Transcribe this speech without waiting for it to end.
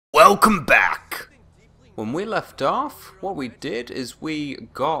welcome back! When we left off, what we did is we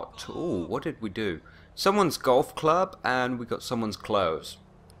got... Ooh, what did we do? Someone's golf club, and we got someone's clothes.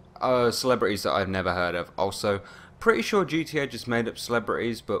 Celebrities that I've never heard of. Also, pretty sure GTA just made up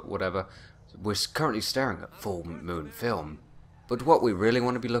celebrities, but whatever. We're currently staring at Full Moon Film. But what we really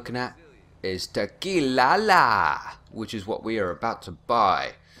want to be looking at is Tequi-La-La, which is what we are about to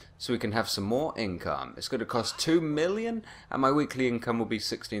buy. So we can have some more income. It's going to cost 2 million, and my weekly income will be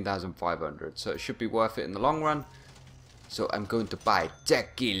 16,500. So it should be worth it in the long run. So I'm going to buy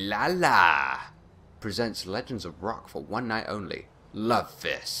Tequi-La-La. Presents Legends of Rock for one night only. Love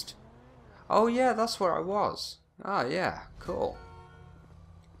Fist. Oh yeah, that's where I was. Ah yeah, cool.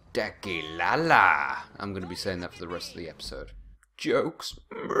 Tequi-La-La. I'm going to be saying that for the rest of the episode. Jokes.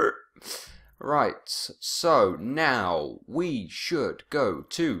 Right, so now we should go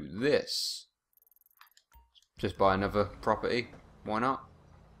to this. Just buy another property. Why not?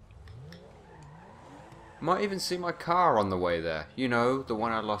 Might even see my car on the way there. You know, the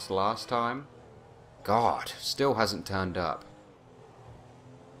one I lost last time. God, still hasn't turned up.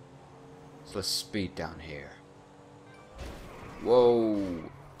 So let's speed down here. Whoa.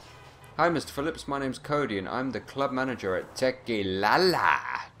 Hi Mr. Phillips, my name's Cody and I'm the club manager at Tequi-La-La.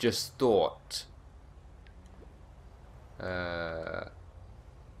 Just thought.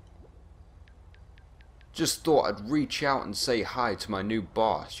 Just thought I'd reach out and say hi to my new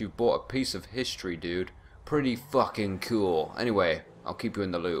boss. You bought a piece of history, dude. Pretty fucking cool. Anyway, I'll keep you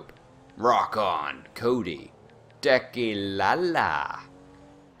in the loop. Rock on, Cody. Tequi-La-La.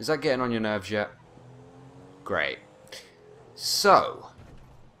 Is that getting on your nerves yet? Great. So,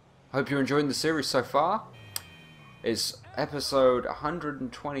 hope you're enjoying the series so far. It's episode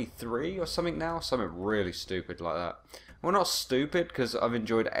 123 or something now. Something really stupid like that. Well, not stupid, because I've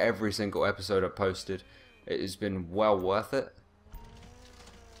enjoyed every single episode I've posted. It has been well worth it.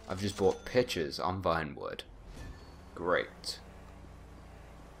 I've just bought pictures on Vinewood. Great.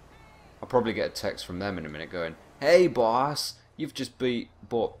 I'll probably get a text from them in a minute going, "Hey boss, you've just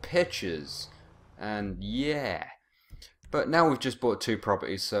bought pictures." And yeah. But now we've just bought 2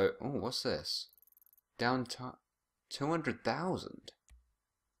 properties, so... Oh, what's this? Downtime... 200,000.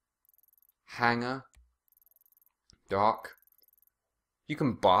 Hangar. Dock. You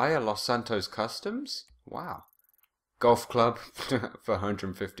can buy a Los Santos Customs? Wow. Golf club for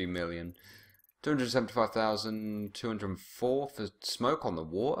 150 million. 275,204 for smoke on the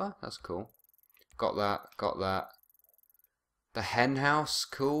water? That's cool. Got that, got that. The hen house,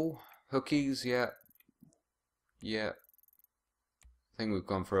 cool. Hookies, yeah. Yeah. I think we've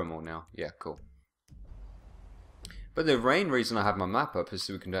gone through them all now. Yeah, cool. But the main reason I have my map up is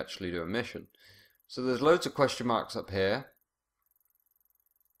so we can actually do a mission. So there's loads of question marks up here.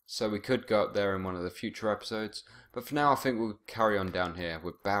 So we could go up there in one of the future episodes. But for now I think we'll carry on down here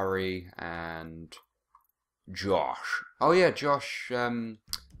with Barry and Josh. Oh yeah, Josh,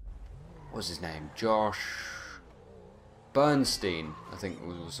 what's his name? Josh Bernstein, I think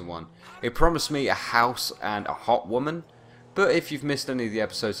was the one. He promised me a house and a hot woman. But if you've missed any of the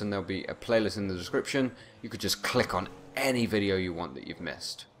episodes, then there'll be a playlist in the description. You could just click on any video you want that you've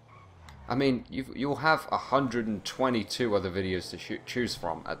missed. I mean, you'll have 122 other videos to choose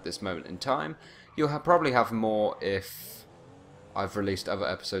from at this moment in time. You'll probably have more if I've released other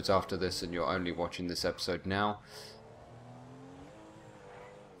episodes after this and you're only watching this episode now.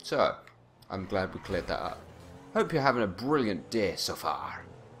 So, I'm glad we cleared that up. Hope you're having a brilliant day so far.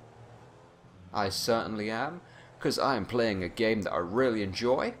 I certainly am. Because I am playing a game that I really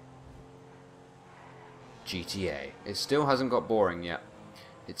enjoy. GTA. It still hasn't got boring yet.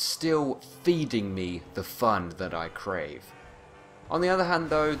 It's still feeding me the fun that I crave. On the other hand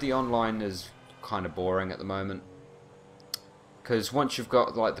though, the online is kind of boring at the moment. Because once you've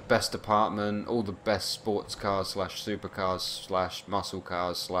got like the best apartment, all the best sports cars slash supercars slash muscle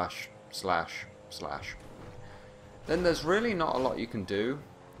cars slash, then there's really not a lot you can do.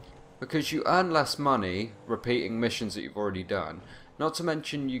 Because you earn less money repeating missions that you've already done. Not to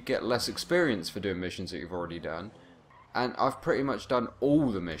mention you get less experience for doing missions that you've already done. And I've pretty much done all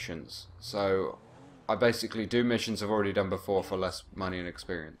the missions. So I basically do missions I've already done before for less money and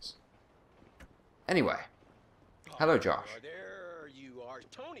experience. Anyway. Hello Josh. There you are.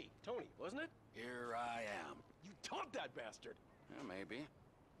 Tony, wasn't it? Here I am. You taught that bastard. Yeah, maybe.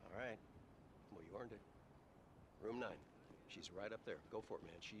 All right. Well, you earned it. Room 9. She's right up there. Go for it,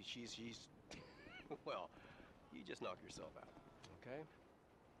 man. She's well, you just knock yourself out, okay?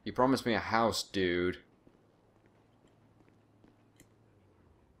 You promised me a house, dude.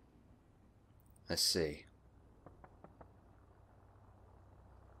 Let's see.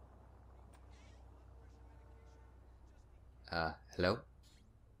 Hello?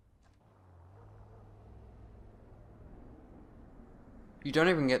 You don't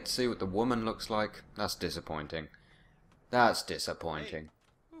even get to see what the woman looks like. That's disappointing. That's disappointing.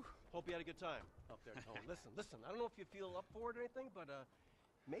 Hey. Hope you had a good time up there, Tone. Listen. I don't know if you feel up for it or anything, but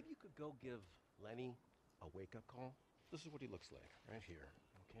maybe you could go give Lenny a wake-up call. This is what he looks like right here.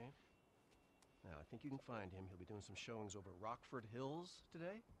 Okay. Now I think you can find him. He'll be doing some showings over at Rockford Hills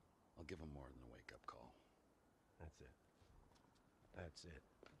today. I'll give him more than a wake-up call. That's it. That's it.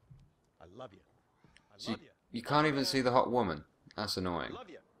 I love you. So you can't even see the hot woman. That's annoying. I love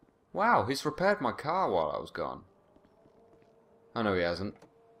you. Wow, he's repaired my car while I was gone. Oh no, he hasn't.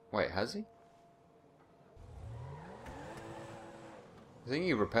 Wait, has he? I think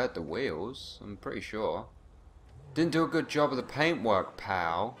he repaired the wheels. I'm pretty sure. Didn't do a good job of the paintwork,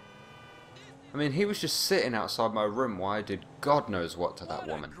 pal. I mean, he was just sitting outside my room while I did God knows what to that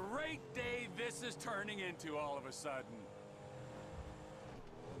woman. What a great day this is turning into all of a sudden.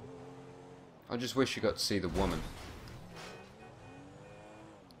 I just wish you got to see the woman.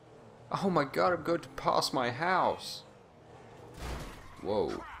 Oh my god, I'm going to pass my house.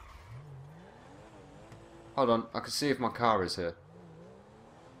 Whoa. Hold on, I can see if my car is here.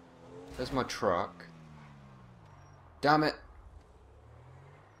 There's my truck. Damn it.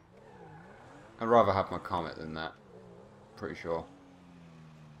 I'd rather have my Comet than that. Pretty sure.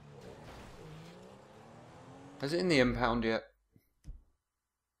 Is it in the impound yet?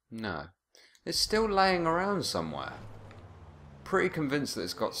 No. It's still laying around somewhere. Pretty convinced that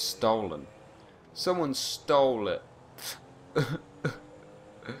it's got stolen. Someone stole it.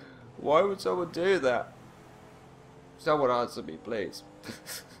 Why would someone do that? Someone answer me, please.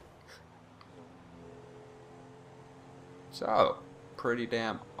 So, pretty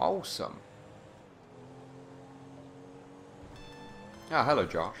damn awesome. Ah, hello,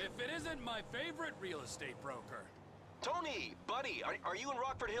 Josh. If it isn't my favorite real estate broker. Tony, buddy, are you in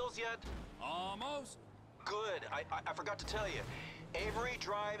Rockford Hills yet? Almost. Good. I forgot to tell you. Avery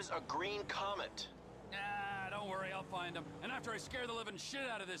drives a green Comet. Nah, don't worry, I'll find him. And after I scare the living shit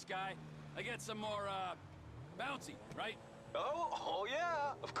out of this guy, I get some more, bouncy, right? Oh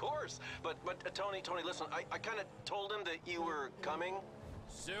yeah, of course. But Tony, listen, I kind of told him that you were coming.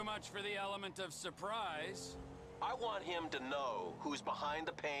 So much for the element of surprise. I want him to know who's behind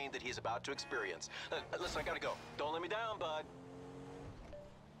the pain that he's about to experience. Listen, I gotta go. Don't let me down, bud.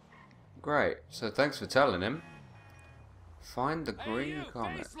 Great. So thanks for telling him. Find the Hey, green you,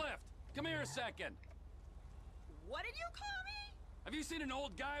 comet. facelift! Come here a second. What did you call me? Have you seen an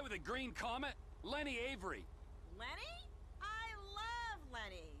old guy with a green comet? Lenny Avery. Lenny? I love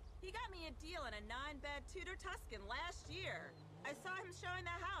Lenny. He got me a deal in a 9-bed Tudor Tuscan last year. I saw him showing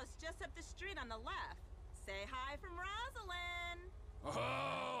the house just up the street on the left. Say hi from Rosalind.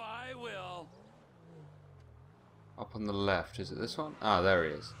 Oh, I will. Up on the left. Is it this one? Ah, there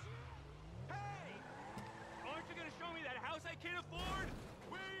he is. Hey! Aren't you gonna show me that house I can't afford?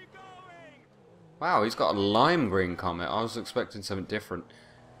 Where are you going? Wow, he's got a lime green comet. I was expecting something different.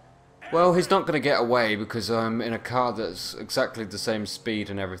 Well, he's not going to get away because I'm in a car that's exactly the same speed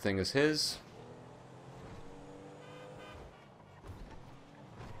and everything as his.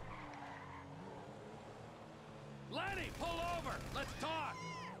 Lenny, pull over. Let's talk.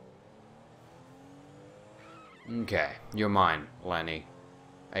 Okay, you're mine, Lenny.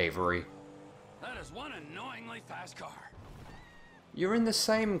 Avery. That is one annoyingly fast car. You're in the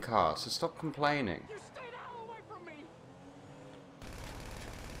same car, so stop complaining. You stay the hell away from me!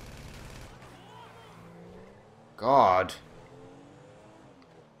 God.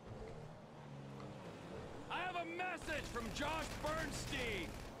 I have a message from Josh Bernstein.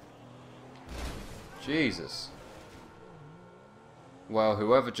 Jesus. Well,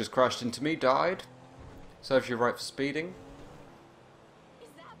 whoever just crashed into me died. Serves you right for speeding. Is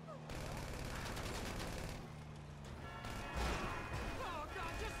that Oh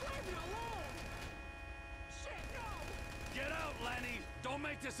god, just leave me alone! Shit, no! Get out, Lenny. Don't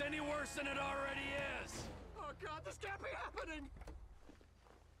make this any worse than it already is. Oh god, this can't be happening!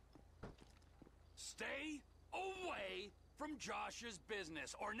 Stay away from Josh's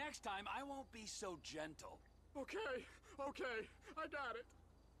business, or next time I won't be so gentle. Okay, I got it.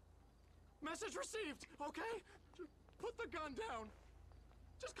 Message received, okay? Just put the gun down.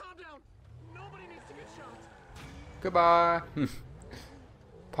 Just calm down. Nobody needs to get shot. Goodbye.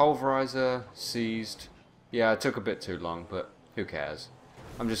 Pulverizer seized. Yeah, it took a bit too long, but who cares?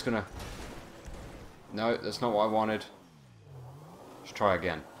 I'm just gonna... No, that's not what I wanted. Let's try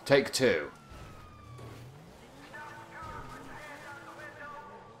again. Take two.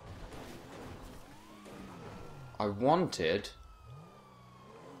 I wanted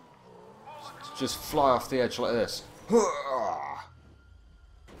to just fly off the edge like this. I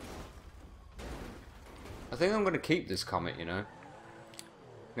think I'm going to keep this comet, you know.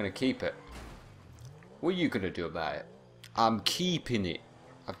 I'm gonna keep it. What are you gonna do about it? I'm keeping it.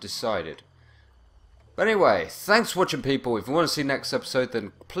 I've decided. But anyway, thanks for watching, people. If you want to see next episode,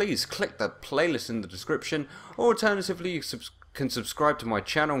 then please click the playlist in the description. Or alternatively, you can subscribe to my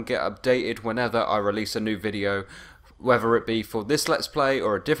channel and get updated whenever I release a new video, whether it be for this Let's Play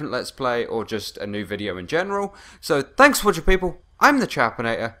or a different Let's Play or just a new video in general. So thanks for watching, people. I'm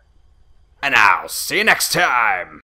TheChappinator, and I'll see you next time.